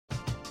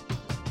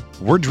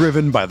We're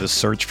driven by the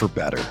search for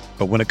better.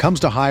 But when it comes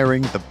to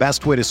hiring, the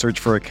best way to search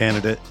for a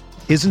candidate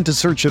isn't to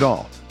search at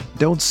all.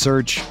 Don't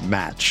search,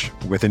 match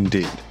with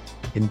Indeed.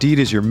 Indeed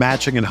is your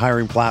matching and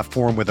hiring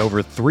platform with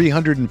over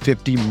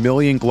 350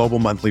 million global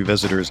monthly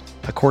visitors,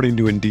 according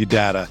to Indeed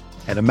data,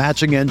 and a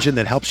matching engine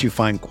that helps you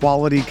find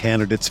quality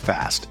candidates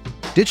fast.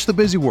 Ditch the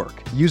busy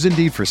work. Use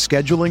Indeed for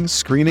scheduling,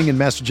 screening, and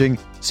messaging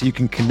so you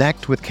can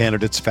connect with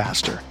candidates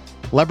faster.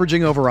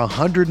 Leveraging over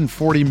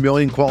 140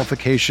 million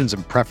qualifications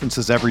and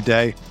preferences every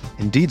day,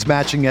 Indeed's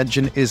matching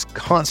engine is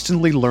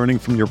constantly learning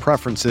from your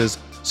preferences,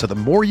 so the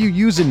more you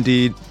use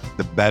Indeed,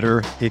 the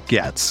better it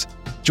gets.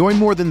 Join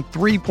more than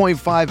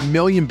 3.5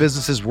 million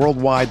businesses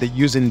worldwide that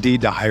use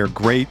Indeed to hire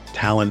great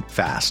talent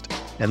fast.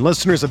 And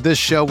listeners of this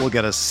show will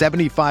get a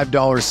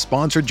 $75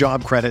 sponsored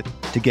job credit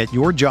to get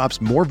your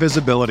jobs more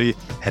visibility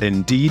at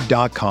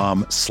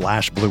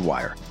Indeed.com/Blue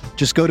Wire.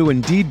 Just go to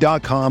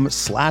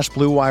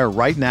Indeed.com/Blue Wire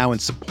right now and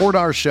support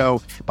our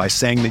show by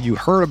saying that you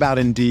heard about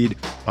Indeed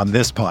on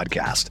this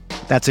podcast.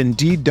 That's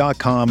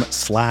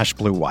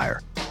Indeed.com/Blue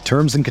Wire.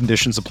 Terms and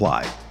conditions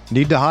apply.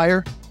 Need to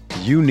hire?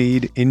 You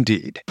need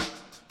Indeed.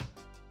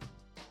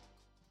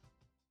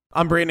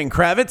 I'm Brandon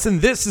Kravitz,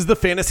 and this is the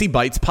Fantasy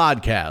Bites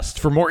podcast.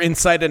 For more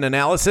insight and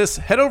analysis,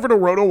 head over to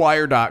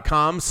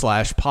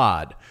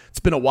rotowire.com/pod. It's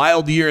been a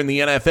wild year in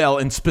the NFL,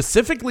 and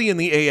specifically in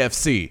the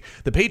AFC.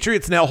 The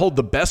Patriots now hold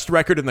the best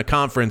record in the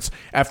conference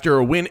after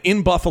a win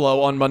in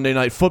Buffalo on Monday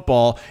Night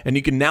Football, and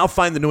you can now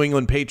find the New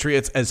England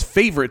Patriots as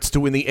favorites to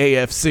win the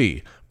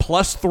AFC,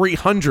 plus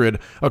 300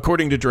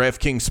 according to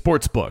DraftKings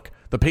Sportsbook.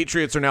 The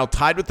Patriots are now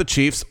tied with the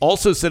Chiefs,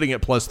 also sitting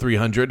at plus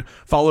 300,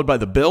 followed by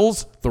the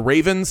Bills, the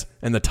Ravens,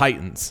 and the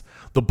Titans.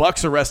 The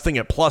Bucs are resting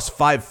at plus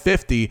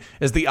 550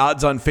 as the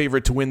odds-on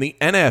favorite to win the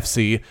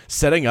NFC,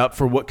 setting up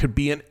for what could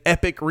be an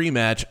epic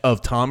rematch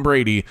of Tom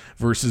Brady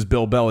versus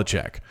Bill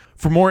Belichick.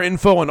 For more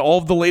info on all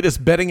of the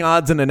latest betting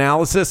odds and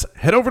analysis,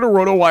 head over to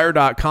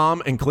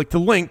rotowire.com and click the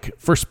link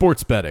for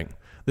sports betting.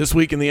 This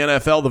week in the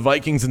NFL, the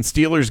Vikings and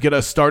Steelers get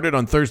us started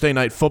on Thursday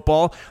Night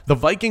Football. The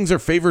Vikings are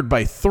favored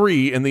by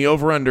 3 and the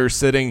over-under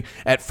sitting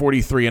at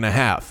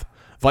 43.5.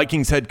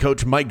 Vikings head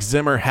coach Mike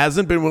Zimmer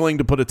hasn't been willing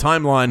to put a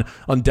timeline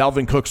on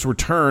Dalvin Cook's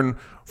return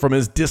from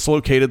his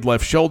dislocated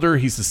left shoulder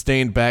he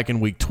sustained back in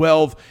Week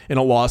 12 in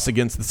a loss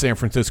against the San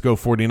Francisco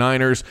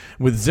 49ers.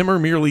 With Zimmer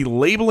merely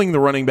labeling the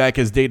running back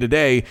as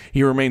day-to-day,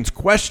 he remains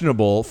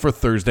questionable for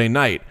Thursday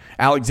night.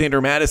 Alexander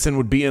Mattison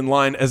would be in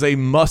line as a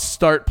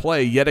must-start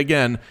play yet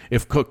again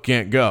if Cook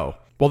can't go.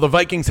 While the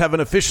Vikings haven't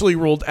officially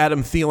ruled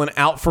Adam Thielen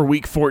out for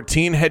Week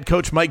 14, head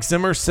coach Mike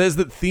Zimmer says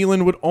that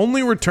Thielen would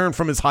only return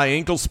from his high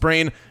ankle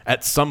sprain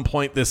at some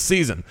point this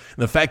season.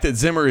 And the fact that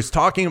Zimmer is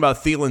talking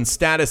about Thielen's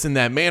status in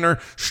that manner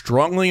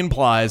strongly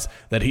implies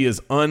that he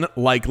is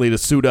unlikely to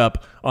suit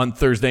up on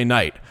Thursday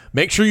night.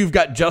 Make sure you've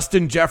got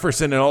Justin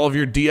Jefferson in all of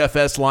your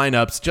DFS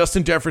lineups.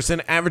 Justin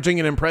Jefferson averaging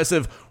an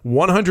impressive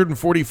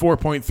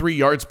 144.3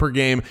 yards per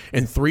game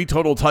and 3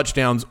 total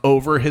touchdowns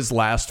over his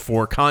last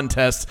 4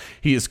 contests.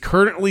 He is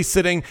currently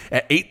sitting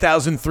at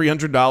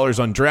 $8,300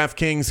 on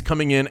DraftKings,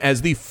 coming in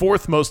as the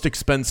 4th most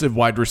expensive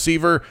wide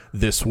receiver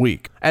this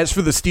week. As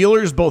for the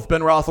Steelers, both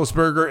Ben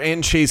Roethlisberger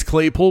and Chase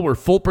Claypool were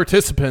full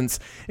participants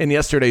in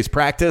yesterday's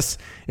practice.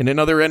 In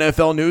another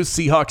NFL news,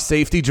 Seahawks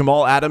safety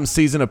Jamal Adams'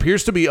 season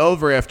appears to be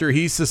over after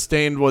he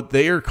sustained what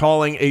they are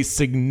calling a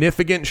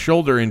significant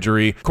shoulder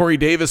injury. Corey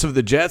Davis of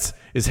the Jets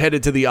is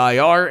headed to the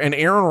IR, and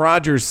Aaron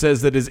Rodgers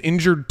says that his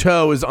injured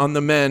toe is on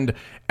the mend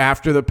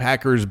after the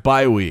Packers'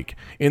 bye week.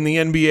 In the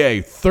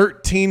NBA,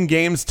 13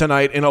 games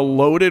tonight in a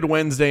loaded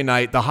Wednesday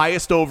night. The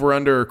highest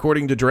over-under,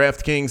 according to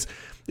DraftKings,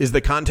 is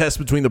the contest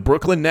between the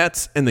Brooklyn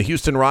Nets and the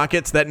Houston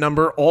Rockets. That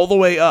number all the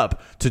way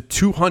up to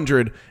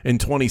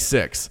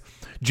 226.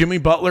 Jimmy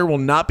Butler will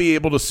not be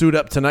able to suit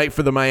up tonight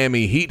for the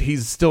Miami Heat.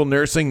 He's still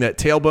nursing that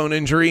tailbone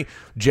injury.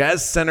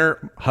 Jazz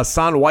center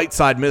Hassan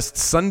Whiteside missed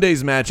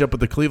Sunday's matchup with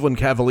the Cleveland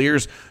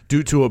Cavaliers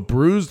due to a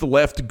bruised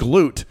left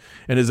glute,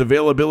 and his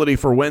availability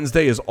for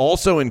Wednesday is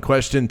also in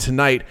question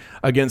tonight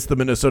against the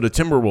Minnesota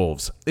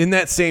Timberwolves. In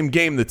that same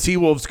game, the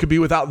T-Wolves could be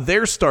without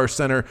their star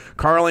center,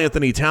 Karl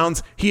Anthony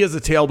Towns. He has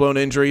a tailbone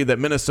injury that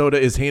Minnesota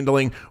is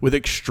handling with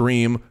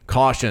extreme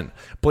caution.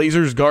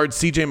 Blazers guard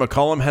CJ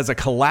McCollum has a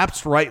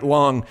collapsed right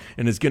lung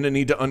and is going to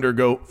need to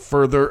undergo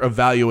further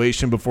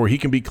evaluation before he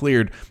can be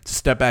cleared to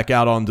step back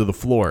out onto the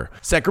floor.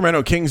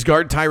 Sacramento Kings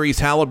guard Tyrese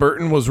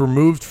Halliburton was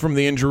removed from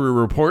the injury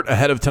report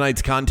ahead of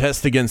tonight's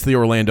contest against the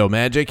Orlando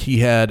Magic. He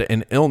had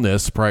an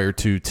illness prior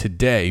to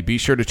today. Be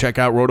sure to check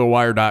out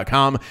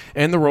rotowire.com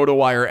and the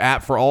RotoWire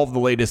app for all of the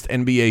latest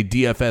NBA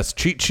DFS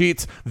cheat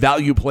sheets,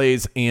 value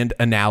plays, and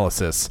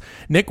analysis.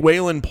 Nick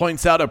Whalen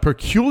points out a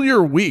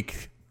peculiar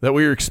week that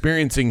we are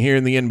experiencing here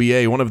in the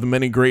NBA, one of the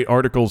many great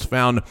articles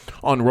found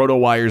on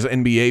RotoWire's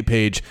NBA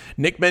page.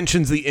 Nick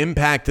mentions the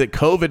impact that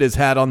COVID has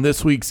had on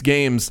this week's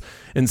games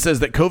and says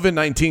that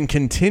COVID-19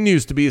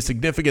 continues to be a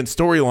significant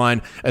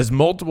storyline as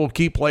multiple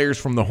key players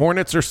from the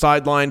Hornets are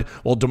sidelined,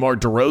 while DeMar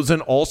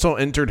DeRozan also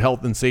entered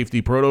health and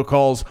safety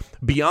protocols.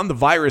 Beyond the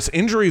virus,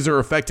 injuries are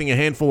affecting a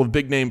handful of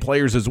big-name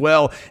players as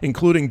well,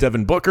 including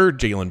Devin Booker,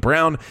 Jaylen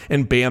Brown,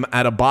 and Bam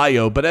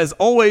Adebayo. But as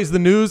always, the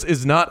news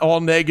is not all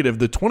negative.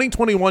 The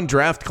 2021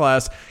 draft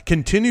class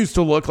continues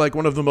to look like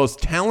one of the most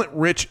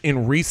talent-rich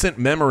in recent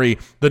memory.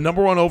 The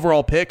number one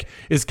overall pick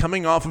is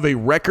coming off of a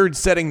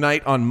record-setting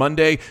night on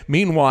Monday.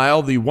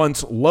 Meanwhile, the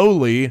once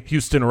lowly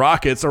Houston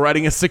Rockets are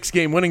riding a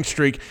 6-game winning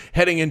streak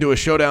heading into a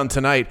showdown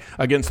tonight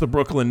against the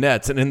Brooklyn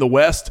Nets. And in the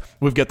West,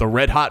 we've got the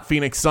red-hot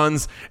Phoenix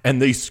Suns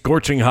and the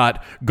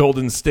scorching-hot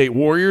Golden State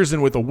Warriors.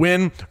 And with a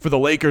win for the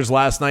Lakers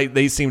last night,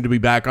 they seem to be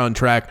back on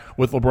track,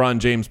 with LeBron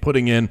James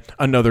putting in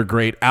another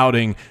great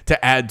outing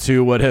to add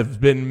to what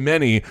have been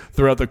many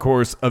throughout the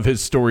course of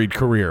his storied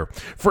career.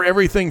 For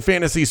everything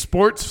fantasy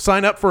sports,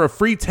 sign up for a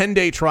free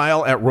 10-day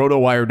trial at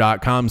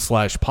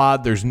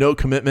rotowire.com/pod. There's no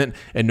commitment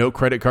and no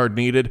credit card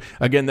needed.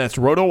 Again, that's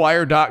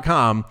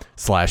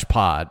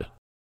rotowire.com/pod.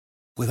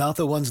 Without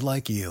the ones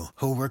like you,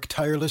 who work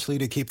tirelessly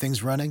to keep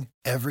things running,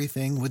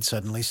 everything would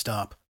suddenly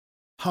stop.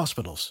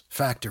 Hospitals,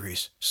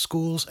 factories,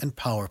 schools, and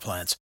power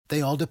plants,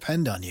 they all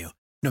depend on you.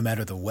 No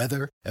matter the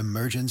weather,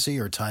 emergency,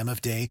 or time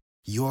of day,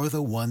 you're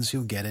the ones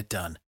who get it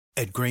done.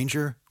 At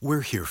Grainger,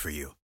 we're here for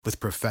you with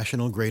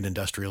professional-grade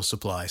industrial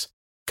supplies.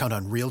 Count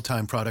on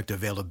real-time product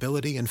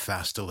availability and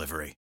fast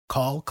delivery.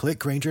 Call, click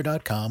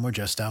Grainger.com, or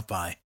just stop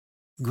by.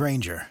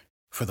 Grainger,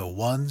 for the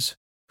ones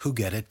who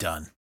get it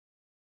done.